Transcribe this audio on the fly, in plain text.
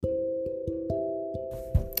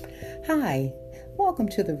Hi, welcome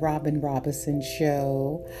to the Robin Robinson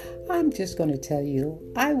Show. I'm just going to tell you,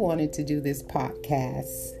 I wanted to do this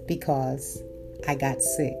podcast because I got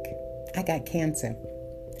sick. I got cancer.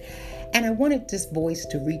 And I wanted this voice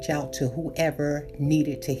to reach out to whoever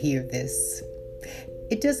needed to hear this.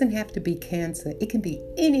 It doesn't have to be cancer. It can be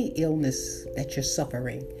any illness that you're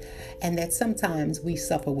suffering. And that sometimes we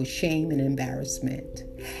suffer with shame and embarrassment.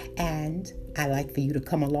 And I like for you to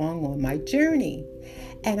come along on my journey.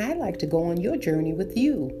 And I'd like to go on your journey with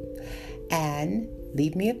you. And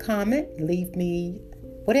leave me a comment. Leave me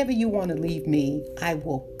whatever you want to leave me. I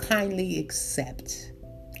will kindly accept.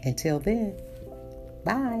 Until then,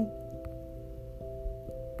 bye.